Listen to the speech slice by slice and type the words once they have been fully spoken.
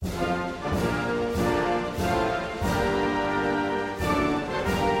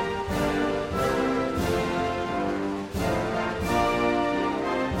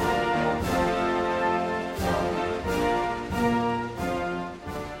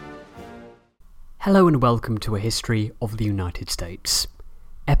Hello and welcome to A History of the United States,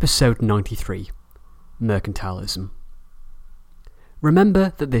 Episode 93, Mercantilism.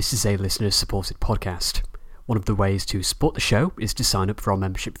 Remember that this is a listener-supported podcast. One of the ways to support the show is to sign up for our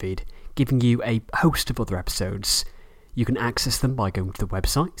membership feed, giving you a host of other episodes. You can access them by going to the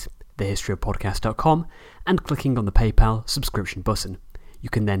website, thehistoryofpodcast.com, and clicking on the PayPal subscription button. You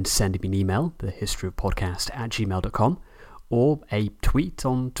can then send me an email, thehistoryofpodcast@gmail.com, or a tweet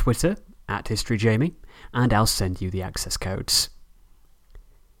on Twitter, @HistoryJamie, and I'll send you the access codes.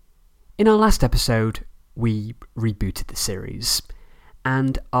 In our last episode, we rebooted the series,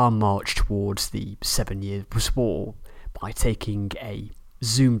 and our march towards the 7 Years' War by taking a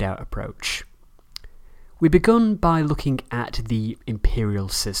zoomed-out approach. We begun by looking at the imperial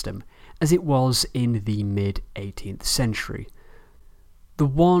system as it was in the mid-18th century, the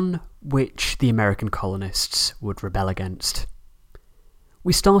one which the American colonists would rebel against.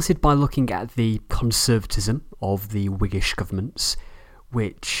 We started by looking at the conservatism of the Whiggish governments,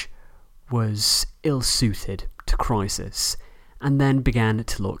 which was ill-suited to crisis, and then began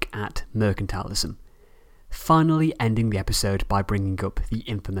to look at mercantilism, finally ending the episode by bringing up the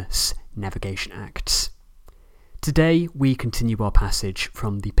infamous Navigation Acts. Today we continue our passage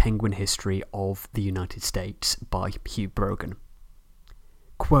from The Penguin History of the United States by Hugh Brogan.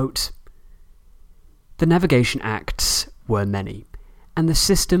 Quote, "The Navigation Acts were many, and the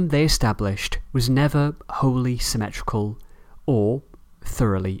system they established was never wholly symmetrical or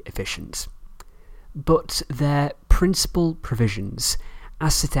thoroughly efficient. But their principal provisions,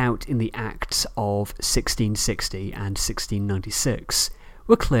 as set out in the Acts of 1660 and 1696,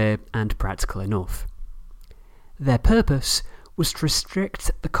 were clear and practical enough. Their purpose was to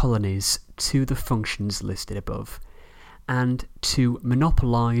restrict the colonies to the functions listed above, and to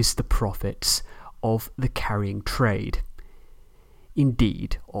monopolise the profits of the carrying trade,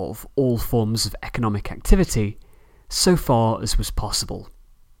 indeed of all forms of economic activity, so far as was possible.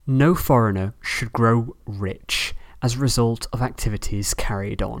 No foreigner should grow rich as a result of activities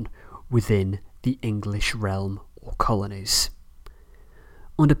carried on within the English realm or colonies.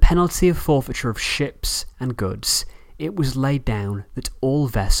 Under penalty of forfeiture of ships and goods, it was laid down that all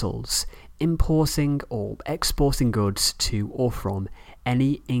vessels importing or exporting goods to or from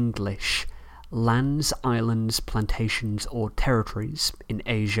any English lands, islands, plantations, or territories in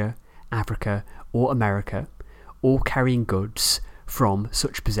Asia, Africa, or America, or carrying goods from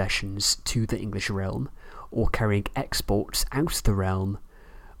such possessions to the English realm, or carrying exports out of the realm,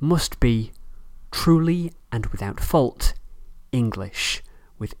 must be truly and without fault English,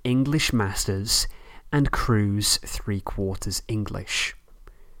 with English masters and crews 3/4 English.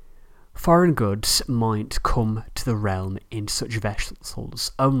 Foreign goods might come to the realm in such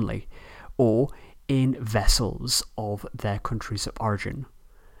vessels only, or in vessels of their countries of origin,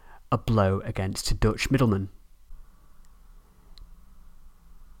 a blow against Dutch middlemen.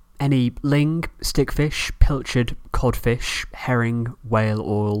 Any ling, stickfish, pilchard, codfish, herring, whale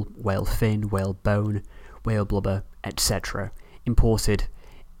oil, whale fin, whale bone, whale blubber, etc., imported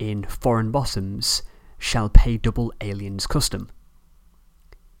in foreign bottoms, shall pay double alien's custom.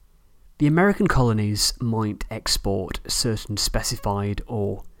 The American colonies might export certain specified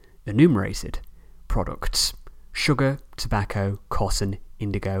or enumerated products: sugar, tobacco, cotton,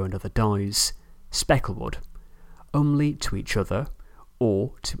 indigo and other dyes, specklewood, only to each other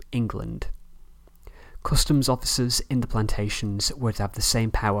or to England. Customs officers in the plantations would have the same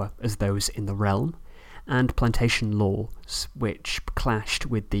power as those in the realm, and plantation laws which clashed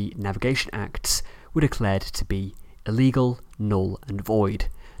with the Navigation Acts were declared to be illegal, null and void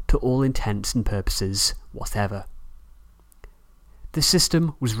to all intents and purposes whatever. The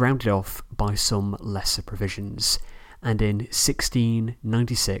system was rounded off by some lesser provisions, and in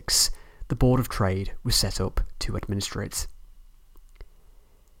 1696 the Board of Trade was set up to administer it.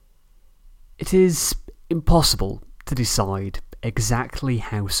 It is impossible to decide exactly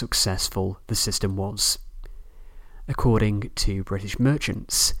how successful the system was. According to British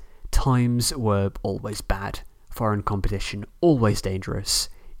merchants, times were always bad, foreign competition always dangerous,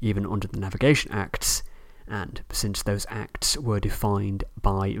 even under the Navigation Acts, and since those acts were defined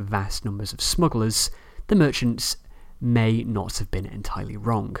by vast numbers of smugglers, the merchants may not have been entirely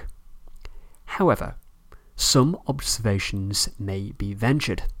wrong. However, some observations may be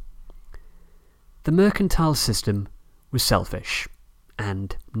ventured. The mercantile system was selfish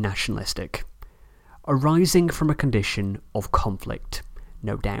and nationalistic, arising from a condition of conflict,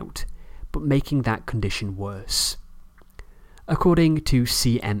 no doubt, but making that condition worse. According to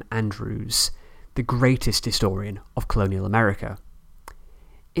C.M. Andrews, the greatest historian of colonial America,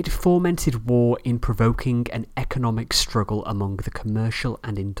 It fomented war in provoking an economic struggle among the commercial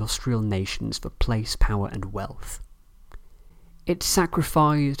and industrial nations for place, power and wealth. It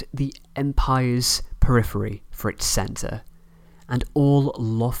sacrificed the empire's periphery for its centre, and all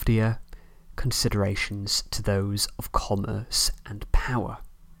loftier considerations to those of commerce and power.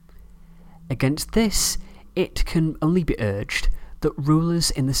 Against this, it can only be urged that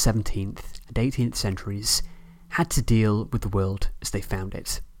rulers in the 17th and 18th centuries had to deal with the world as they found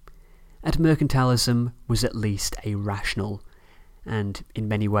it, and mercantilism was at least a rational and, in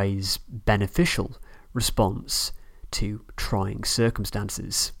many ways, beneficial response to trying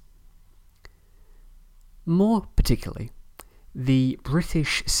circumstances. More particularly, the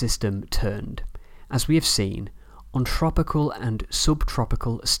British system turned, as we have seen, on tropical and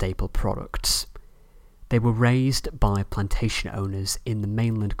subtropical staple products. They were raised by plantation owners in the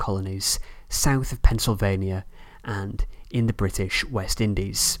mainland colonies south of Pennsylvania and in the British West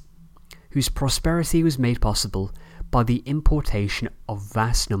Indies, whose prosperity was made possible by the importation of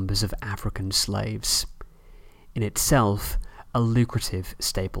vast numbers of African slaves, in itself a lucrative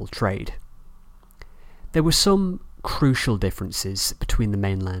staple trade. There were some crucial differences between the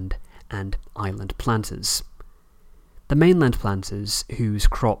mainland and island planters. The mainland planters, whose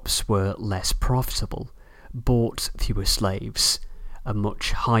crops were less profitable, bought fewer slaves, a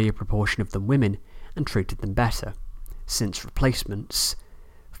much higher proportion of them women, and treated them better, since replacements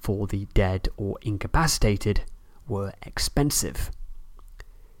for the dead or incapacitated were expensive.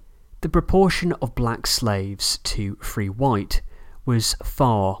 The proportion of black slaves to free white was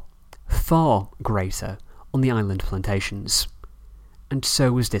far, far greater on the island plantations, and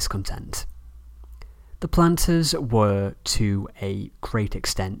so was discontent. The planters were, to a great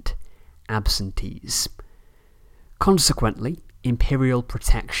extent, absentees. Consequently, imperial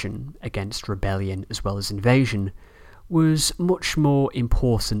protection against rebellion as well as invasion was much more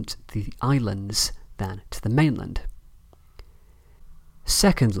important to the islands than to the mainland.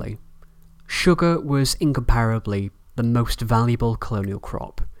 Secondly, sugar was incomparably the most valuable colonial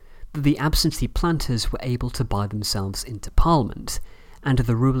crop that the absentee planters were able to buy themselves into Parliament and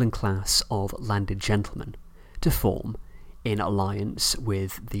the ruling class of landed gentlemen to form, in alliance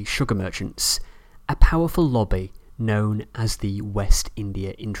with the sugar merchants, a powerful lobby known as the West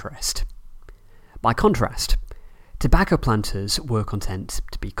India Interest. By contrast, tobacco planters were content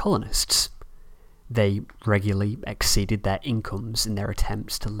to be colonists. They regularly exceeded their incomes in their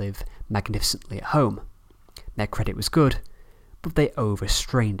attempts to live magnificently at home. Their credit was good, but they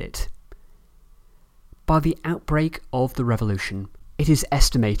overstrained it. By the outbreak of the Revolution, it is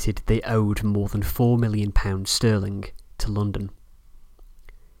estimated they owed more than £4 million sterling to London.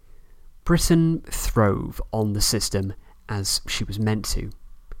 Britain throve on the system as she was meant to.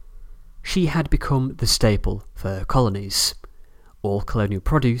 She had become the staple for her colonies. All colonial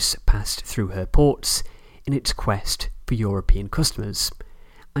produce passed through her ports in its quest for European customers,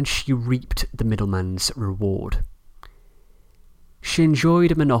 and she reaped the middleman's reward. She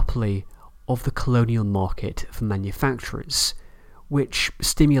enjoyed a monopoly of the colonial market for manufacturers, which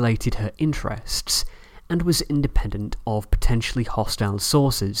stimulated her interests and was independent of potentially hostile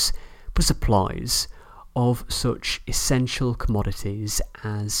sources for supplies of such essential commodities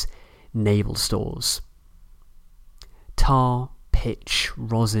as naval stores. Tar, pitch,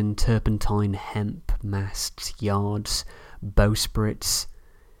 rosin, turpentine, hemp, masts, yards, bowsprits.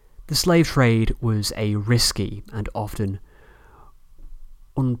 The slave trade was a risky and often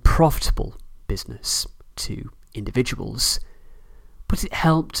unprofitable business to individuals, but it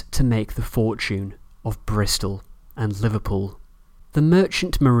helped to make the fortune of Bristol and Liverpool. The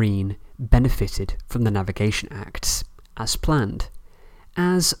merchant marine benefited from the Navigation Acts, as planned,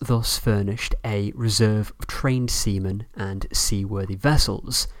 as thus furnished a reserve of trained seamen and seaworthy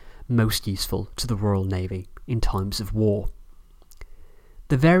vessels, most useful to the Royal Navy in times of war.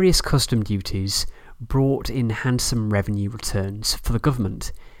 The various custom duties brought in handsome revenue returns for the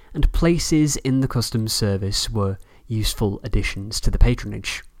government, and places in the customs service were useful additions to the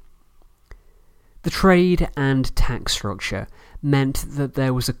patronage. The trade and tax structure meant that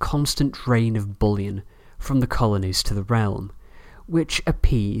there was a constant drain of bullion from the colonies to the realm, which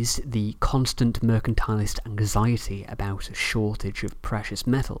appeased the constant mercantilist anxiety about a shortage of precious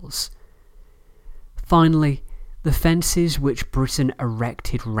metals. Finally, the fences which Britain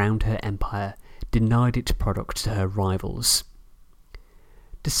erected round her empire denied its product to her rivals.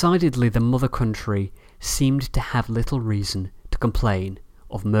 Decidedly, the mother country seemed to have little reason to complain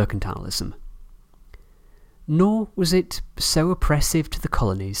of mercantilism. Nor was it so oppressive to the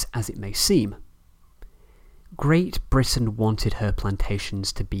colonies as it may seem. Great Britain wanted her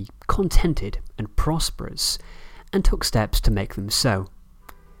plantations to be contented and prosperous, and took steps to make them so.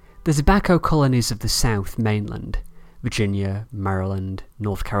 The tobacco colonies of the South mainland, Virginia, Maryland,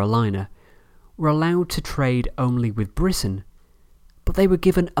 North Carolina, were allowed to trade only with Britain, but they were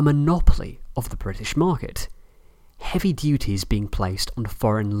given a monopoly of the British market, heavy duties being placed on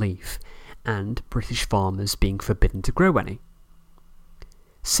foreign leaf and British farmers being forbidden to grow any.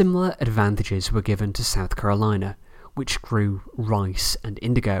 Similar advantages were given to South Carolina, which grew rice and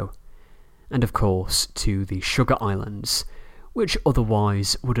indigo, and of course to the Sugar Islands, which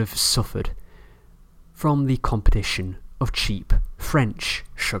otherwise would have suffered from the competition of cheap French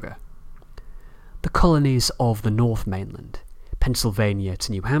sugar. The colonies of the North mainland, Pennsylvania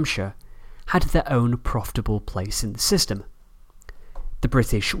to New Hampshire, had their own profitable place in the system. The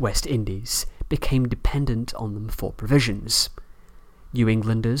British West Indies became dependent on them for provisions. New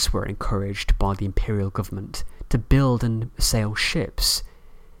Englanders were encouraged by the imperial government to build and sail ships,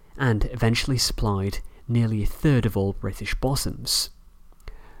 and eventually supplied nearly a third of all British bottoms,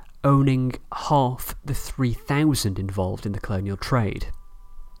 owning half the 3,000 involved in the colonial trade.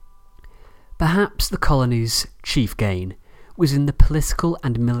 Perhaps the colony's chief gain was in the political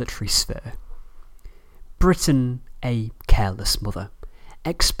and military sphere. Britain, a careless mother,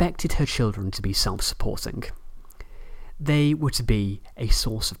 expected her children to be self-supporting. They were to be a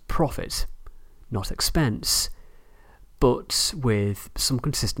source of profit, not expense, but with some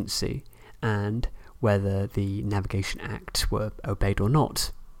consistency, and whether the Navigation Act were obeyed or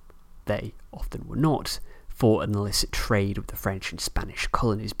not, they often were not, for an illicit trade with the French and Spanish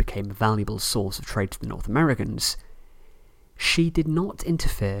colonies became a valuable source of trade to the North Americans. She did not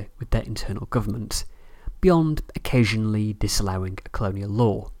interfere with their internal government, beyond occasionally disallowing a colonial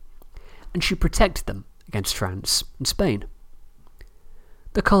law, and she protected them against France and Spain.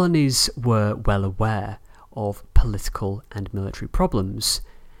 The colonies were well aware of political and military problems,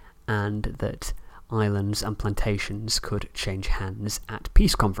 and that islands and plantations could change hands at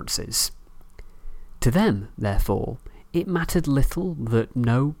peace conferences. To them, therefore, it mattered little that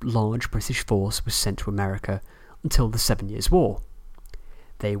no large British force was sent to America until the 7 Years' War.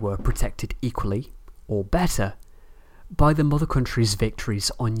 They were protected equally, or better, by the mother country's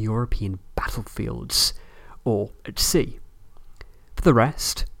victories on European battlefields or at sea. For the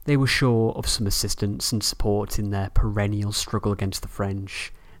rest, they were sure of some assistance and support in their perennial struggle against the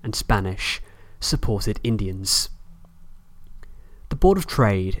French and Spanish supported Indians. The Board of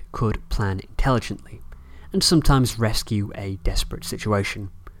Trade could plan intelligently and sometimes rescue a desperate situation.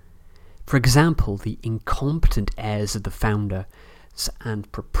 For example, the incompetent heirs of the founders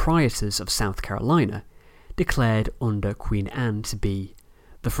and proprietors of South Carolina declared under Queen Anne to be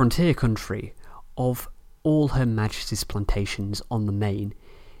the frontier country of all Her Majesty's plantations on the Main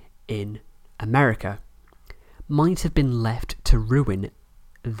in America, might have been left to ruin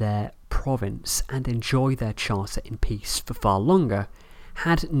their province and enjoy their charter in peace for far longer,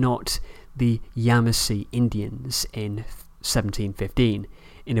 had not the Yamasee Indians in 1715,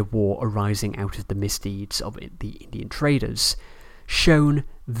 in a war arising out of the misdeeds of the Indian traders, shown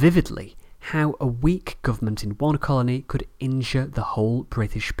vividly how a weak government in one colony could injure the whole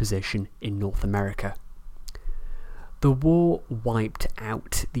British position in North America. The war wiped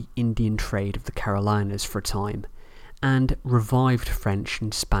out the Indian trade of the Carolinas for a time, and revived French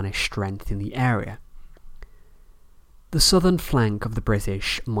and Spanish strength in the area. The southern flank of the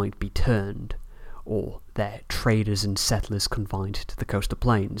British might be turned, or their traders and settlers confined to the coastal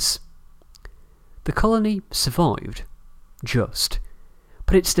plains. The colony survived,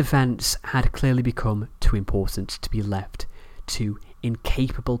 but its defence had clearly become too important to be left to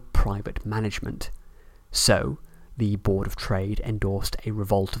incapable private management. So, the Board of Trade endorsed a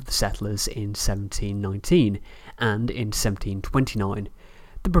revolt of the settlers in 1719, and in 1729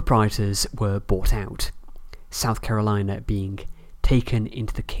 the proprietors were bought out, South Carolina being taken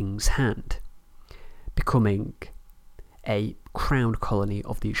into the King's hand, becoming a crown colony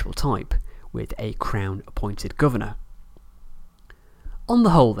of the usual type, with a crown-appointed governor. On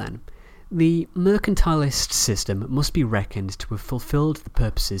the whole, then, the mercantilist system must be reckoned to have fulfilled the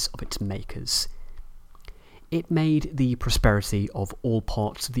purposes of its makers. It made the prosperity of all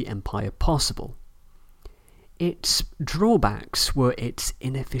parts of the empire possible. Its drawbacks were its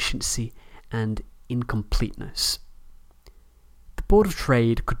inefficiency and incompleteness. The Board of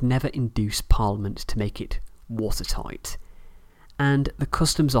Trade could never induce Parliament to make it watertight, and the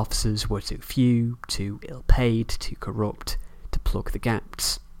customs officers were too few, too ill-paid, too corrupt to plug the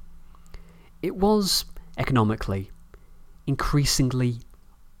gaps. It was, economically, increasingly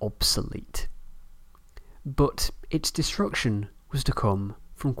obsolete. But its destruction was to come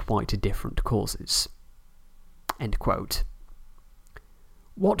from quite different causes. End quote.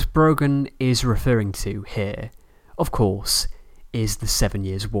 What Brogan is referring to here, of course, is the 7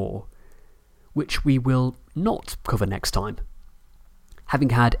 Years' War, which we will not cover next time.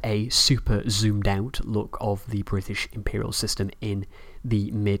 Having had a super zoomed out look of the British imperial system in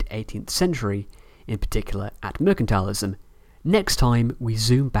the mid-18th century, in particular at mercantilism, next time we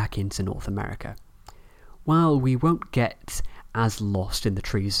zoom back into North America. While we won't get as lost in the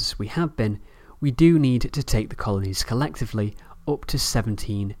trees as we have been, we do need to take the colonies collectively up to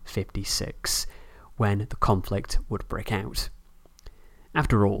 1756, when the conflict would break out.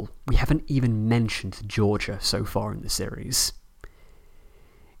 After all, we haven't even mentioned Georgia so far in the series.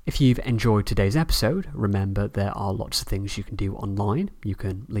 If you've enjoyed today's episode, remember there are lots of things you can do online. You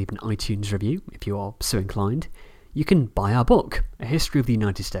can leave an iTunes review if you are so inclined. You can buy our book, A History of the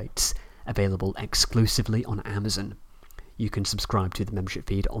United States, available exclusively on Amazon. You can subscribe to the membership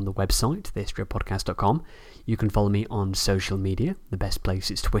feed on the website, thehistoryofpodcast.com. You can follow me on social media. The best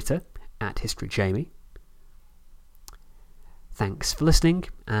place is Twitter, @HistoryJamie. Thanks for listening,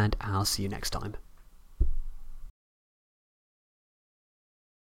 and I'll see you next time.